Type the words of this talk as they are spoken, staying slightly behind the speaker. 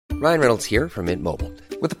Ryan Reynolds here from Mint Mobile.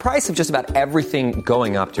 With the price of just about everything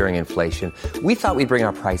going up during inflation, we thought we'd bring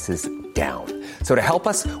our prices down. So to help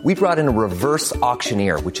us, we brought in a reverse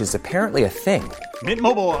auctioneer, which is apparently a thing. Mint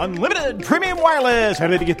Mobile Unlimited Premium Wireless. How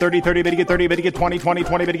to get 30, 30, bit to get 30, bit to get 20, 20,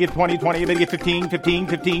 20, bit to get 20, 20, bit to get 15, 15,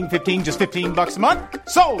 15, 15, just $15 a month?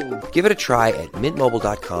 Sold! Give it a try at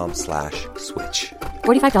mintmobile.com/switch.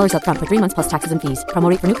 $45 up front for 3 months plus taxes and fees. Promo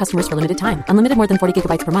rate for new customers for limited time. Unlimited more than 40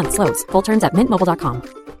 gigabytes per month. Slows full terms at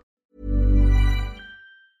mintmobile.com.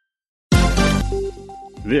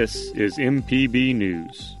 This is MPB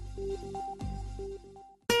News.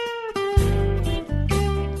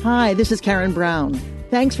 Hi, this is Karen Brown.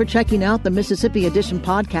 Thanks for checking out the Mississippi Edition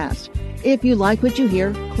podcast. If you like what you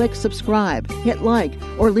hear, click subscribe, hit like,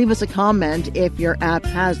 or leave us a comment if your app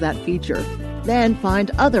has that feature. Then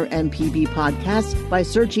find other MPB podcasts by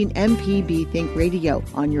searching MPB Think Radio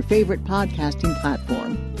on your favorite podcasting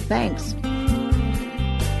platform. Thanks.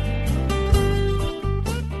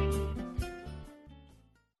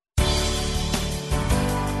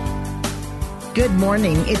 Good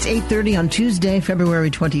morning. It's 8:30 on Tuesday, February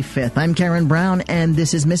 25th. I'm Karen Brown, and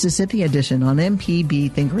this is Mississippi Edition on MPB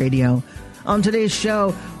Think Radio. On today's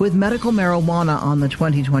show, with medical marijuana on the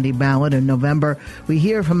 2020 ballot in November, we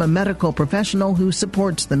hear from a medical professional who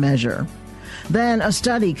supports the measure. Then a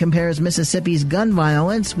study compares Mississippi's gun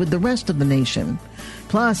violence with the rest of the nation.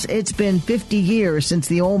 Plus, it's been 50 years since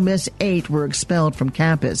the Ole Miss 8 were expelled from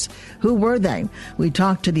campus. Who were they? We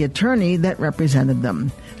talked to the attorney that represented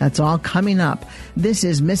them. That's all coming up. This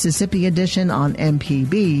is Mississippi Edition on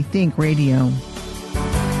MPB Think Radio.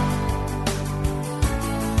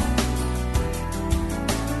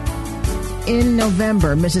 In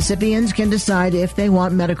November, Mississippians can decide if they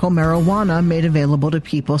want medical marijuana made available to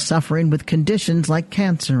people suffering with conditions like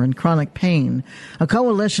cancer and chronic pain. A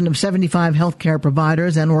coalition of 75 healthcare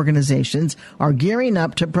providers and organizations are gearing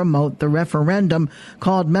up to promote the referendum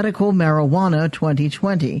called Medical Marijuana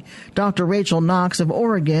 2020. Dr. Rachel Knox of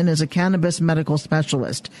Oregon is a cannabis medical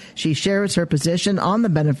specialist. She shares her position on the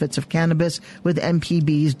benefits of cannabis with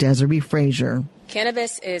MPB's Desiree Frazier.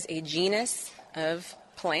 Cannabis is a genus of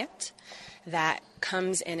plant that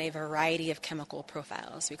comes in a variety of chemical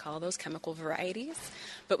profiles. We call those chemical varieties,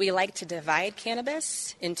 but we like to divide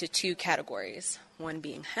cannabis into two categories, one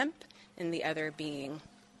being hemp and the other being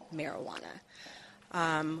marijuana.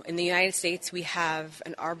 In the United States, we have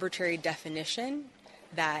an arbitrary definition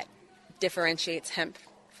that differentiates hemp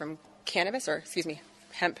from cannabis,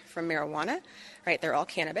 hemp from marijuana, right? They're all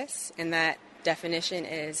cannabis, and that definition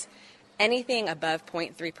is anything above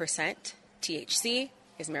 0.3% THC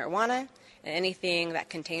is marijuana, and anything that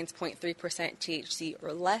contains 0.3% THC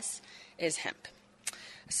or less is hemp.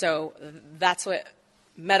 So that's what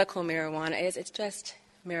medical marijuana is. It's just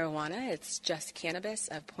marijuana. It's just cannabis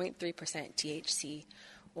of 0.3% THC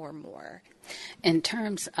or more. In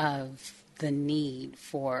terms of the need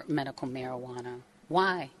for medical marijuana,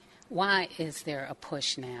 why is there a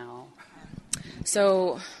push now?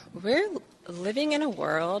 So we're living in a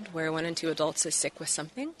world where 1 in 2 adults is sick with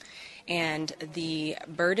something. And the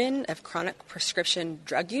burden of chronic prescription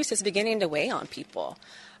drug use is beginning to weigh on people.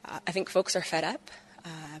 I think folks are fed up.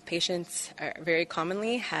 Patients very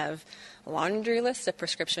commonly have a laundry list of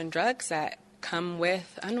prescription drugs that come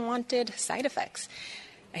with unwanted side effects.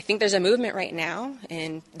 I think there's a movement right now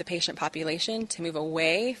in the patient population to move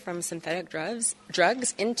away from synthetic drugs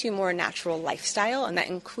into more natural lifestyle, and that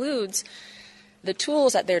includes the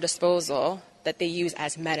tools at their disposal that they use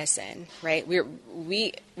as medicine, right?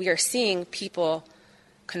 We are seeing people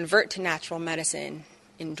convert to natural medicine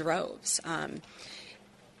in droves.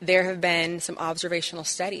 There have been some observational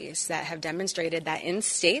studies that have demonstrated that in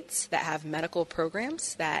states that have medical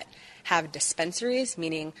programs that have dispensaries,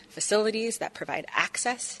 meaning facilities that provide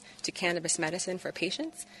access to cannabis medicine for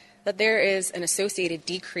patients, that there is an associated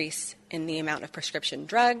decrease in the amount of prescription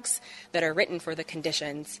drugs that are written for the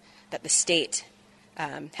conditions that the state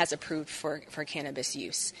has approved for cannabis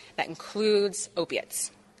use. That includes opiates.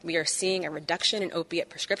 We are seeing a reduction in opiate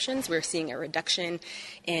prescriptions. We're seeing a reduction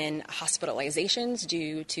in hospitalizations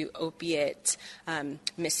due to opiate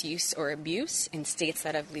misuse or abuse in states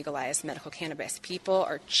that have legalized medical cannabis. People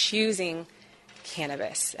are choosing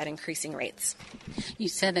cannabis at increasing rates. You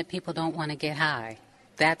said that people don't want to get high.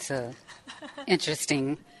 That's a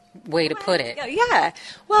interesting way to put it. Yeah.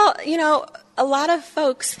 Well, a lot of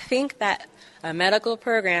folks think that a medical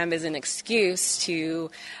program is an excuse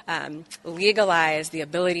to legalize the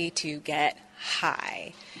ability to get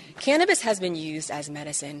high. Cannabis has been used as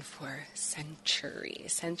medicine for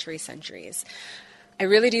centuries. I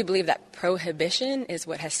really do believe that prohibition is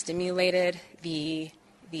what has stimulated the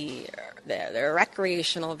the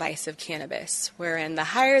recreational vice of cannabis, wherein the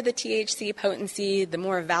higher the THC potency, the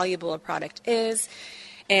more valuable a product is.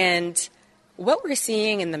 And what we're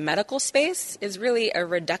seeing in the medical space is really a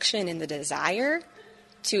reduction in the desire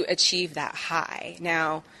to achieve that high.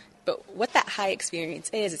 Now, but what that high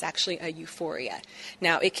experience is actually a euphoria.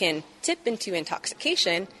 Now, it can tip into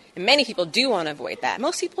intoxication, and many people do want to avoid that.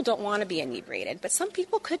 Most people don't want to be inebriated, but some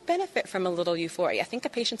people could benefit from a little euphoria. Think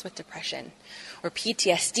of patients with depression or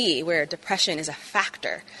PTSD, where depression is a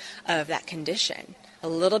factor of that condition. A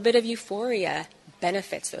little bit of euphoria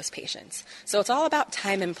benefits those patients. So it's all about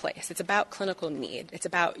time and place. It's about clinical need. It's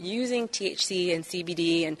about using THC and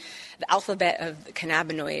CBD and the alphabet of the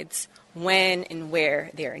cannabinoids when and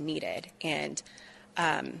where they are needed. And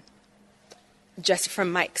just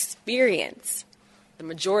from my experience, the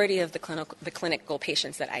majority of the clinical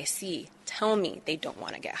patients that I see tell me they don't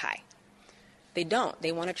want to get high. They don't.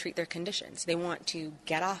 They want to treat their conditions. They want to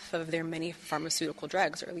get off of their many pharmaceutical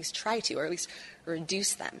drugs, or at least try to, or at least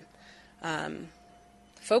reduce them.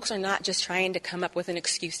 Folks are not just trying to come up with an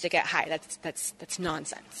excuse to get high. That's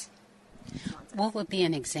nonsense. What would be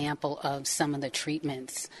an example of some of the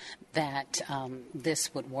treatments that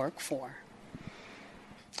this would work for?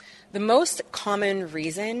 The most common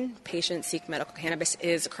reason patients seek medical cannabis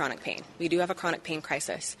is chronic pain. We do have a chronic pain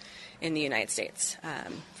crisis in the United States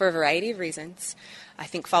for a variety of reasons, I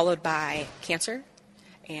think followed by cancer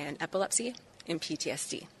and epilepsy and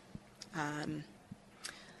PTSD.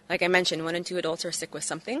 Like I mentioned, 1 in 2 adults are sick with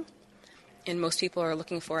something, and most people are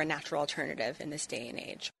looking for a natural alternative in this day and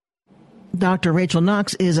age. Dr. Rachel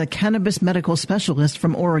Knox is a cannabis medical specialist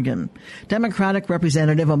from Oregon. Democratic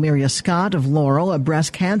Representative Omeria Scott of Laurel, a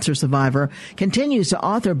breast cancer survivor, continues to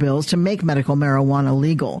author bills to make medical marijuana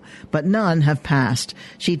legal, but none have passed.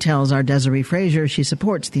 She tells our Desiree Frazier she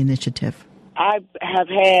supports the initiative. I have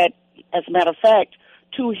had, as a matter of fact,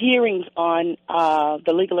 2 hearings on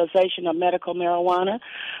the legalization of medical marijuana,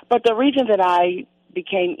 but the reason that I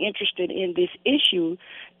became interested in this issue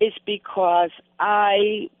is because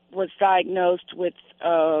I was diagnosed with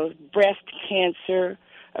breast cancer,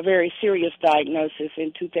 a very serious diagnosis,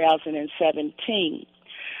 in 2017.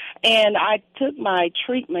 And I took my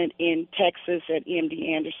treatment in Texas at MD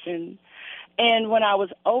Anderson. And when I was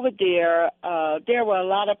over there, there were a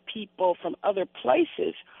lot of people from other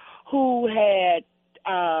places who had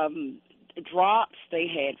drops, they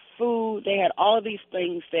had food, they had all of these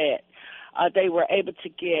things that they were able to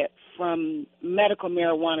get from medical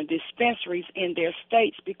marijuana dispensaries in their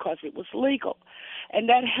states because it was legal. And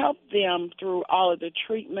that helped them through all of the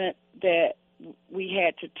treatment that we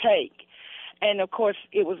had to take. And, of course,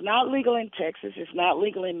 it was not legal in Texas. It's not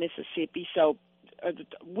legal in Mississippi. So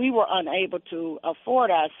we were unable to afford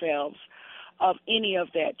ourselves of any of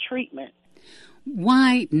that treatment.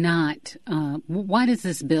 Why not? Why does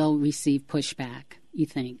this bill receive pushback, you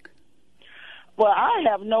think? Well, I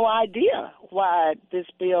have no idea why this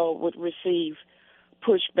bill would receive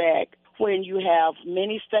pushback when you have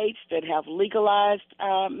many states that have legalized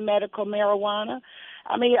medical marijuana.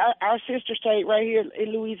 I mean, our sister state right here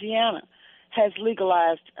in Louisiana has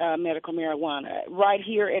legalized medical marijuana. Right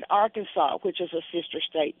here in Arkansas, which is a sister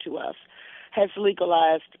state to us, has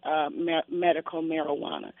legalized medical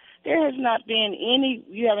marijuana. There has not been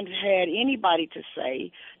you haven't had anybody to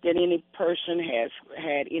say that any person has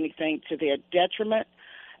had anything to their detriment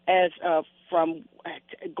as from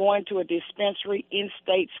going to a dispensary in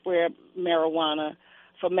states where marijuana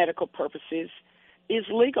for medical purposes is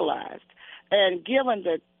legalized. And given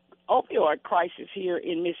the opioid crisis here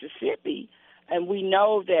in Mississippi, and we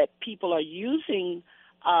know that people are using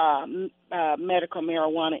medical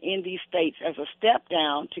marijuana in these states as a step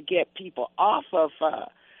down to get people off of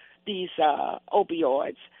these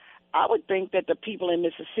opioids, I would think that the people in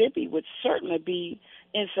Mississippi would certainly be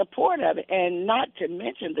in support of it, and not to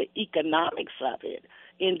mention the economics of it,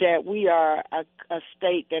 in that we are a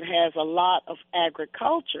state that has a lot of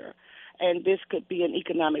agriculture, and this could be an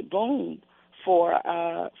economic boom for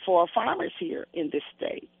farmers here in this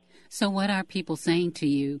state. So what are people saying to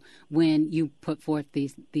you when you put forth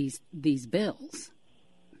these bills?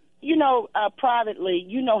 You know, privately,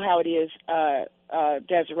 you know how it is,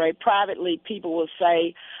 Desiree. Privately, people will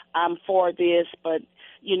say, I'm for this, but,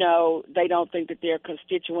 you know, they don't think that their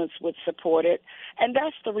constituents would support it. And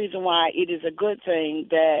that's the reason why it is a good thing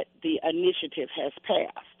that the initiative has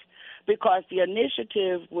passed, because the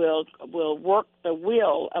initiative will work the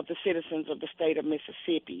will of the citizens of the state of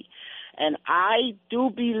Mississippi. And I do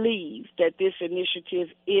believe that this initiative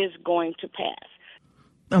is going to pass.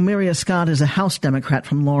 Omeria Scott is a House Democrat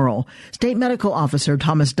from Laurel. State Medical Officer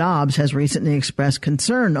Thomas Dobbs has recently expressed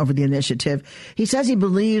concern over the initiative. He says he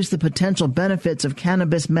believes the potential benefits of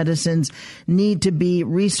cannabis medicines need to be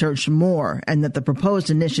researched more and that the proposed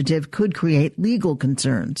initiative could create legal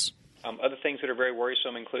concerns. Other things that are very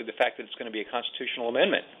worrisome include the fact that it's going to be a constitutional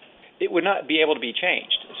amendment. It would not be able to be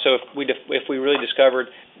changed. So if we really discovered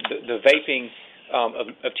the vaping of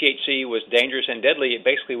THC was dangerous and deadly, it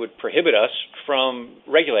basically would prohibit us from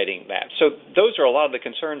regulating that. So those are a lot of the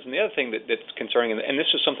concerns. And the other thing that's concerning, and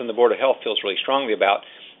this is something the Board of Health feels really strongly about,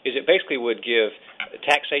 is it basically would give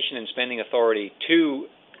taxation and spending authority to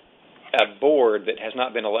a board that has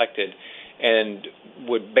not been elected and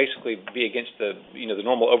would basically be against the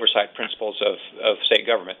normal oversight principles of state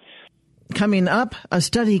government. Coming up, a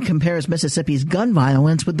study compares Mississippi's gun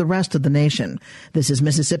violence with the rest of the nation. This is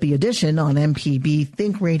Mississippi Edition on MPB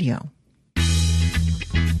Think Radio.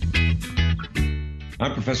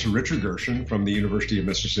 I'm Professor Richard Gershon from the University of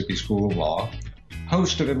Mississippi School of Law,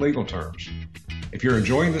 host of In Legal Terms. If you're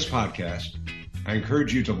enjoying this podcast, I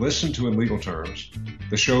encourage you to listen to In Legal Terms,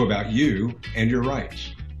 the show about you and your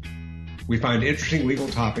rights. We find interesting legal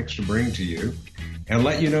topics to bring to you and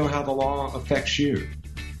let you know how the law affects you.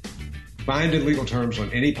 Find In Legal Terms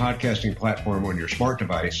on any podcasting platform on your smart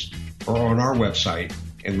device or on our website,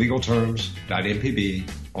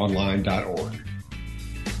 inlegalterms.mpbonline.org.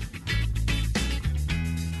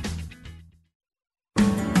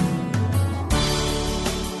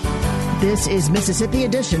 This is Mississippi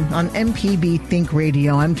Edition on MPB Think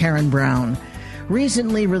Radio. I'm Karen Brown.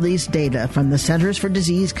 Recently released data from the Centers for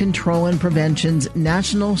Disease Control and Prevention's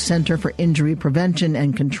National Center for Injury Prevention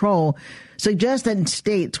and Control suggests that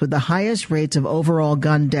states with the highest rates of overall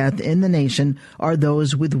gun death in the nation are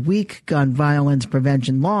those with weak gun violence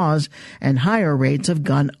prevention laws and higher rates of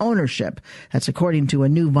gun ownership. That's according to a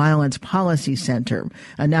new Violence Policy Center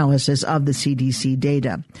analysis of the CDC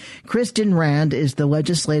data. Kristen Rand is the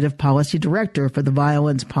Legislative Policy Director for the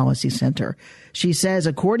Violence Policy Center. She says,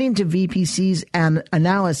 according to VPC's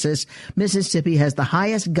analysis, Mississippi has the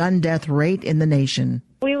highest gun death rate in the nation.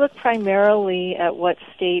 We look primarily at what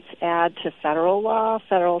states add to federal law.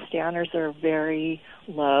 Federal standards are very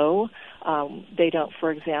low. They don't,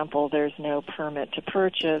 for example, there's no permit to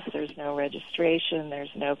purchase, there's no registration,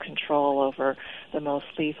 there's no control over the most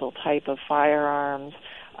lethal type of firearms.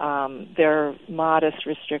 There are modest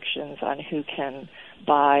restrictions on who can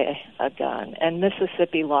buy a gun. And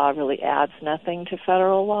Mississippi law really adds nothing to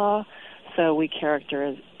federal law, so we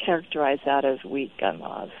characterize that as weak gun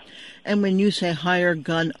laws. And when you say higher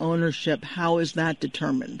gun ownership, how is that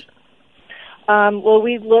determined? Well,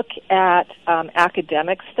 we look at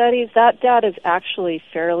academic studies. That data is actually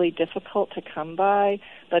fairly difficult to come by,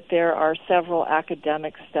 but there are several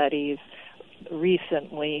academic studies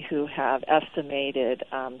recently who have estimated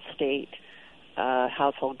state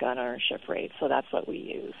household gun ownership rates, so that's what we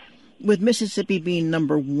use. With Mississippi being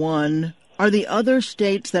number one, are the other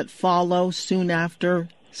states that follow soon after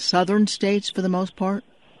southern states for the most part?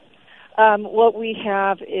 What we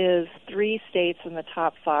have is 3 states in the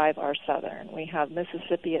top 5 are southern. We have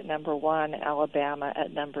Mississippi at number 1, Alabama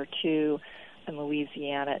at number 2, and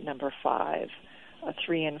Louisiana at number 5.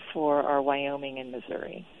 3 and 4 are Wyoming and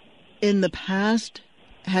Missouri. In the past,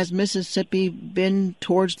 has Mississippi been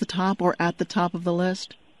towards the top or at the top of the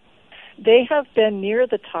list? They have been near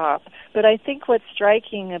the top, but I think what's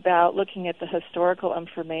striking about looking at the historical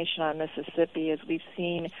information on Mississippi is we've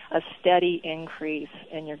seen a steady increase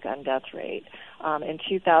in your gun death rate. In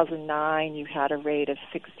 2009, you had a rate of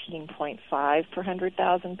 16.5 per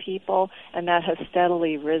 100,000 people, and that has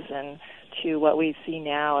steadily risen to what we see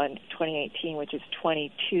now in 2018, which is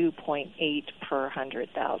 22.8 per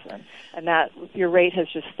 100,000. And that your rate has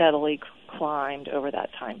just steadily climbed over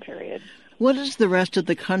that time period. What is the rest of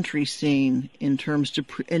the country seeing in terms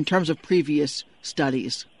of previous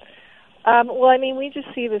studies? Well, I mean, we just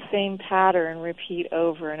see the same pattern repeat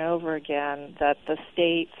over and over again, that the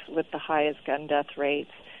states with the highest gun death rates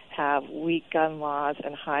have weak gun laws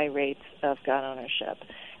and high rates of gun ownership.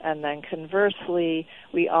 And then conversely,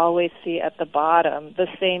 we always see at the bottom, the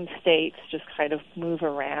same states just kind of move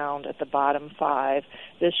around at the bottom 5.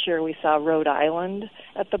 This year we saw Rhode Island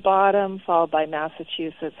at the bottom, followed by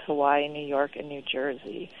Massachusetts, Hawaii, New York, and New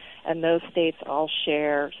Jersey. And those states all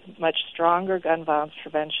share much stronger gun violence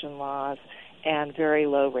prevention laws and very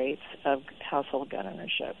low rates of household gun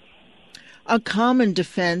ownership. A common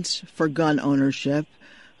defense for gun ownership,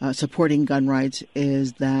 supporting gun rights,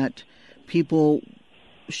 is that people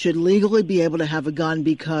should legally be able to have a gun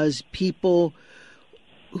because people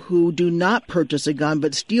who do not purchase a gun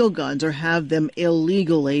but steal guns or have them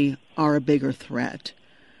illegally are a bigger threat.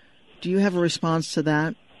 Do you have a response to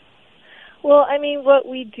that? Well, I mean, what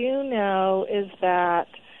we do know is that,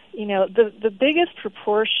 the biggest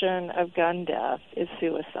proportion of gun death is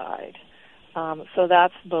suicide. So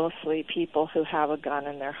that's mostly people who have a gun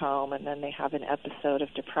in their home and then they have an episode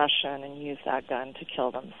of depression and use that gun to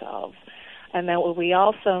kill themselves. And then what we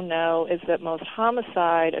also know is that most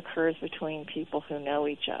homicide occurs between people who know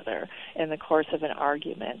each other in the course of an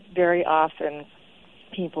argument. Very often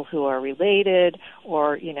people who are related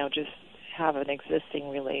or, just have an existing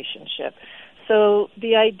relationship. So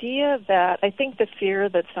the idea that, I think the fear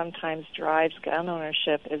that sometimes drives gun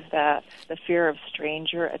ownership is that the fear of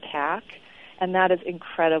stranger attack, and that is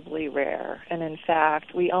incredibly rare. And in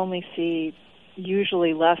fact, we only see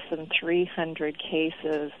usually less than 300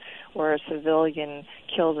 cases where a civilian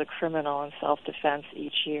kills a criminal in self-defense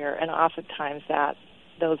each year, and oftentimes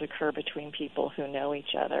those occur between people who know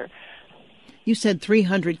each other. You said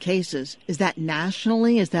 300 cases. Is that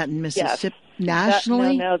nationally? Is that in Mississippi? Yes.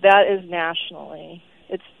 Nationally? No, that is nationally.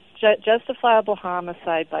 It's justifiable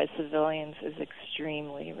homicide by civilians is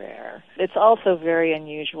extremely rare. It's also very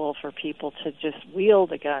unusual for people to just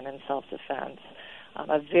wield a gun in self-defense.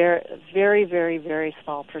 A very, very, very, very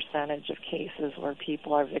small percentage of cases where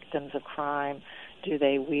people are victims of crime do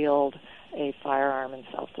they wield a firearm in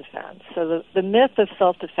self-defense. So the myth of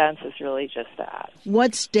self-defense is really just that.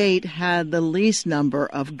 What state had the least number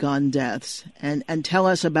of gun deaths? And tell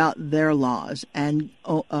us about their laws and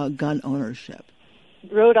gun ownership.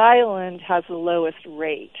 Rhode Island has the lowest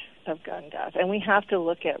rate of gun death. And we have to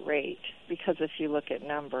look at rate because if you look at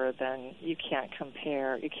number, then you can't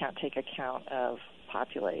compare, you can't take account of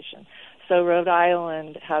population. So Rhode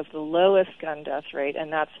Island has the lowest gun death rate,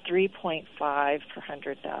 and that's 3.5 per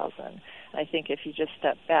 100,000. I think if you just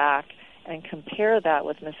step back and compare that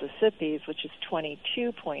with Mississippi's, which is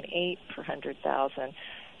 22.8 per 100,000.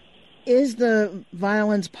 Is the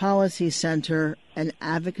Violence Policy Center an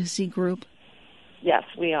advocacy group? Yes,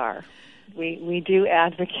 we are. We do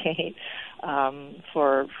advocate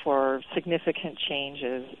for significant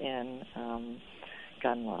changes in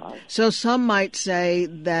gun laws. So some might say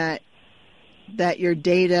that your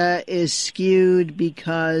data is skewed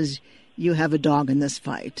because you have a dog in this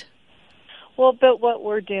fight. Well, but what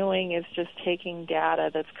we're doing is just taking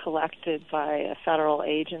data that's collected by a federal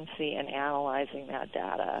agency and analyzing that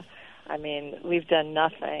data. I mean, we've done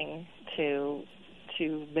nothing to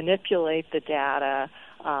manipulate the data,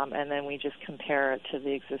 and then we just compare it to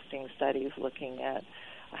the existing studies looking at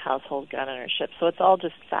household gun ownership. So it's all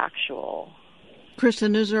just factual.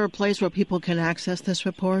 Kristen, is there a place where people can access this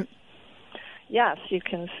report? Yes, you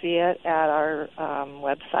can see it at our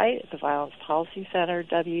website, the Violence Policy Center,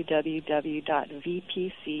 www.vpc.org.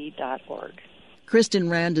 Kristen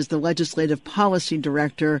Rand is the Legislative Policy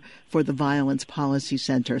Director for the Violence Policy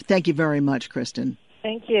Center. Thank you very much, Kristen.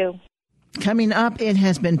 Thank you. Coming up, it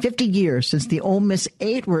has been 50 years since the Ole Miss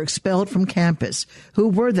 8 were expelled from campus. Who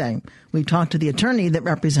were they? We talked to the attorney that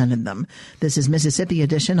represented them. This is Mississippi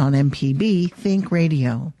Edition on MPB Think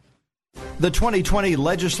Radio. The 2020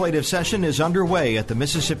 legislative session is underway at the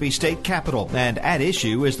Mississippi State Capitol, and At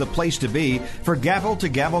Issue is the place to be for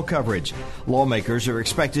gavel-to-gavel coverage. Lawmakers are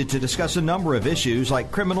expected to discuss a number of issues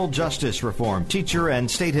like criminal justice reform, teacher and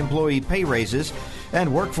state employee pay raises,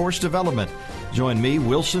 and workforce development. Join me,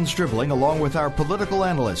 Wilson Stribling, along with our political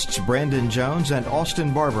analysts, Brandon Jones and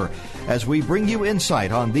Austin Barber, as we bring you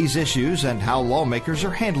insight on these issues and how lawmakers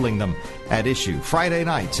are handling them. At Issue, Friday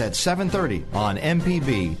nights at 7:30 on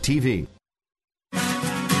MPB TV.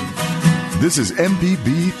 This is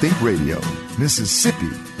MPB Think Radio. Mississippi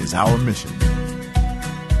is our mission.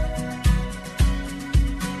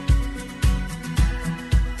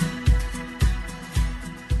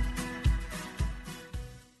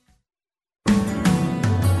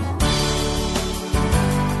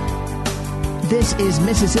 This is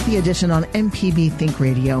Mississippi Edition on MPB Think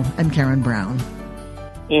Radio. I'm Karen Brown.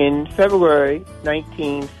 In February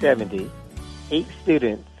 1970, 8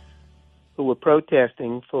 students who were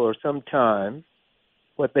protesting for some time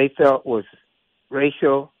what they felt was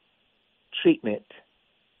racial treatment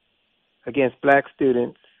against black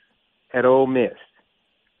students at Ole Miss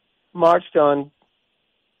marched on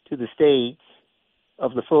to the stage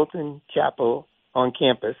of the Fulton Chapel on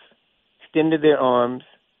campus, extended their arms,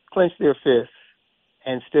 clenched their fists,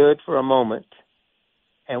 and stood for a moment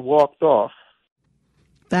and walked off.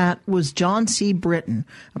 That was John C. Britton,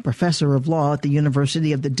 a professor of law at the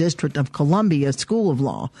University of the District of Columbia School of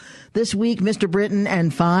Law. This week, Mr. Britton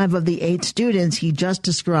and 5 of the 8 students he just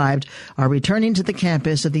described are returning to the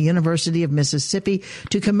campus of the University of Mississippi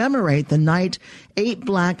to commemorate the night 8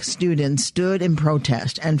 black students stood in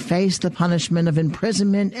protest and faced the punishment of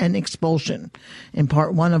imprisonment and expulsion. In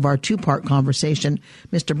part 1 of our 2-part conversation,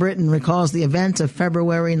 Mr. Britton recalls the events of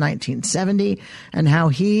February 1970 and how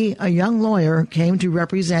he, a young lawyer, came to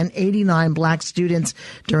represent 89 black students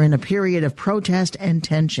during a period of protest and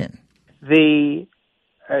tension. The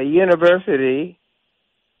university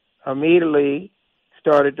immediately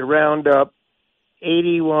started to round up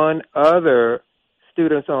 81 other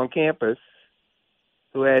students on campus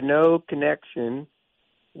who had no connection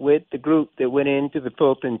with the group that went into the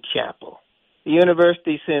Fulton Chapel. The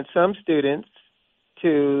university sent some students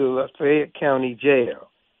to Lafayette County Jail.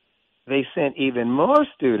 They sent even more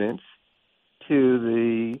students to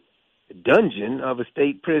the dungeon of a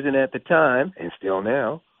state prison at the time, and still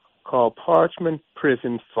now, called Parchman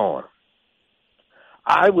Prison Farm.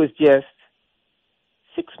 I was just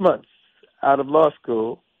 6 months out of law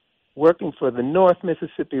school working for the North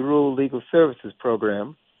Mississippi Rural Legal Services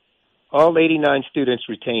Program. All 89 students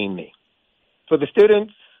retained me. For the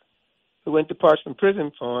students who went to Parchman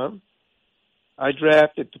Prison Farm, I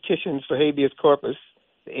drafted petitions for habeas corpus,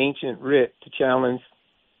 the ancient writ to challenge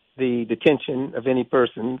the detention of any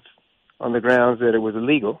persons on the grounds that it was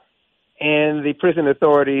illegal. And the prison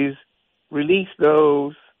authorities released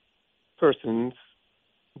those persons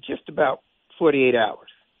just about 48 hours.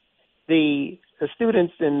 The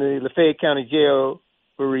students in the Lafayette County Jail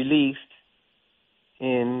were released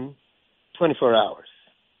in 24 hours.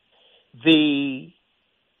 The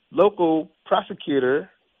local prosecutor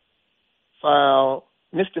filed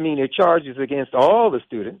misdemeanor charges against all the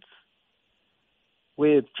students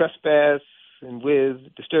with trespass and with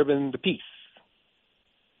disturbing the peace.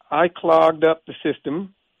 I clogged up the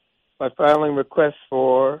system by filing requests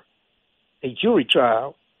for a jury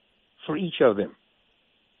trial for each of them.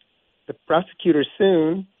 The prosecutor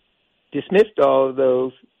soon dismissed all of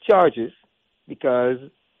those charges because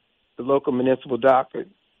the local municipal docket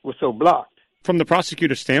was so blocked. From the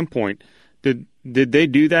prosecutor's standpoint, did they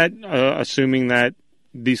do that, assuming that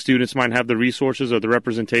these students might have the resources or the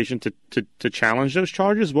representation to challenge those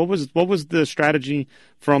charges? What was the strategy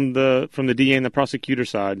from the DA and the prosecutor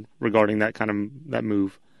side regarding that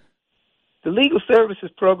move? The legal services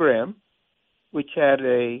program, which had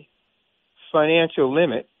a financial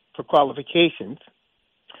limit for qualifications,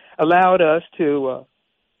 allowed us to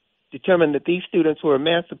determine that these students were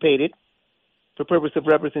emancipated for purpose of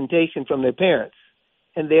representation from their parents,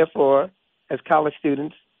 and therefore, as college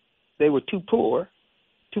students, they were too poor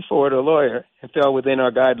to afford a lawyer and fell within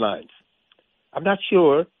our guidelines. I'm not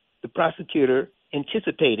sure the prosecutor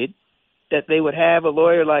anticipated that they would have a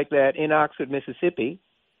lawyer like that in Oxford, Mississippi,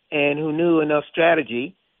 and who knew enough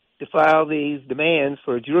strategy to file these demands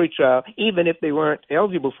for a jury trial. Even if they weren't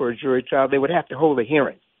eligible for a jury trial, they would have to hold a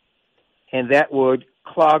hearing. And that would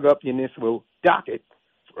clog up the municipal docket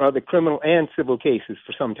for other criminal and civil cases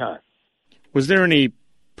for some time. Was there any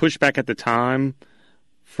pushback at the time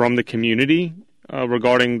from the community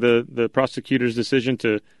regarding the prosecutor's decision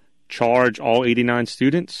to charge all 89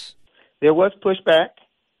 students? There was pushback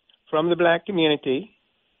from the black community,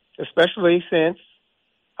 especially since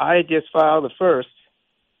I had just filed the first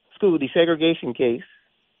school desegregation case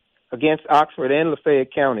against Oxford and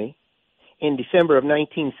Lafayette County in December of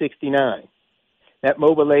 1969. That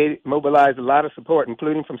mobilized a lot of support,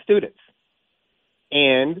 including from students.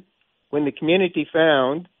 And when the community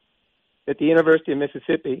found that the University of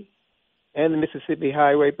Mississippi and the Mississippi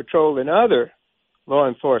Highway Patrol and other law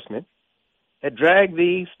enforcement had dragged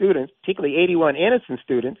these students, particularly 81 innocent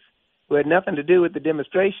students who had nothing to do with the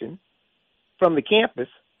demonstration, from the campus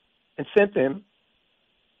and sent them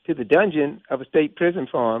to the dungeon of a state prison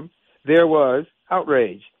farm, there was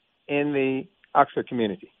outrage in the Oxford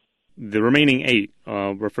community. The remaining 8,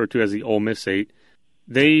 referred to as the Ole Miss 8,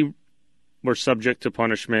 they were subject to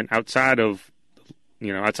punishment outside of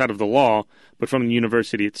the law, but from the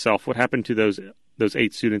university itself. What happened to those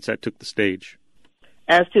 8 students that took the stage?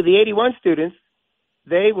 As to the 81 students,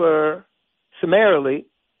 they were summarily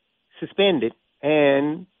suspended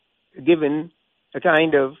and given a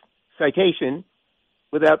kind of citation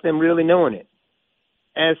without them really knowing it.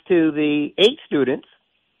 As to the 8 students,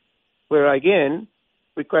 where I again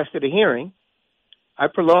requested a hearing, I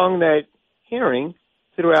prolonged that hearing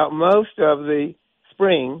throughout most of the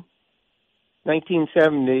spring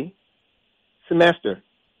 1970 semester.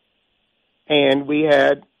 And we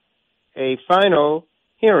had a final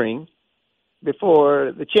hearing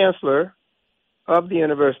before the chancellor of the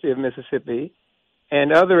University of Mississippi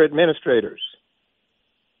and other administrators.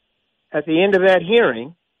 At the end of that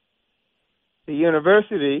hearing, the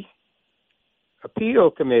university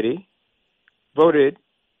appeal committee voted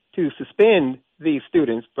to suspend these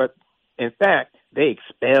students, but in fact, they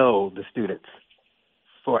expelled the students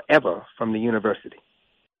forever from the university.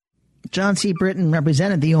 John C. Britton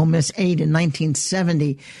represented the Ole Miss 8 in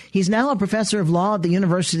 1970. He's now a professor of law at the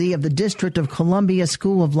University of the District of Columbia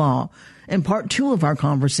School of Law. In part two of our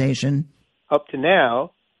conversation, up to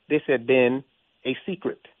now, this had been a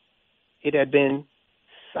secret. It had been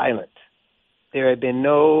silent. There had been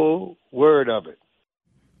no word of it.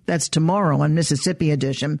 That's tomorrow on Mississippi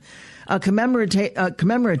Edition. A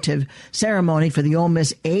commemorative ceremony for the Ole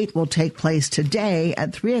Miss 8 will take place today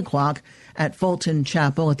at 3 o'clock at Fulton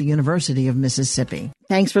Chapel at the University of Mississippi.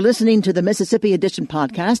 Thanks for listening to the Mississippi Edition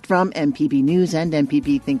podcast from MPB News and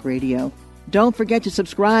MPB Think Radio. Don't forget to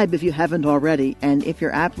subscribe if you haven't already, and if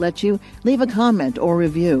your app lets you, leave a comment or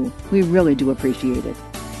review. We really do appreciate it.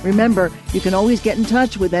 Remember, you can always get in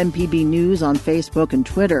touch with MPB News on Facebook and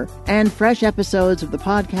Twitter, and fresh episodes of the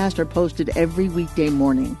podcast are posted every weekday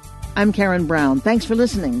morning. I'm Karen Brown. Thanks for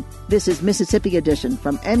listening. This is Mississippi Edition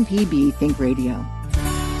from MPB Think Radio.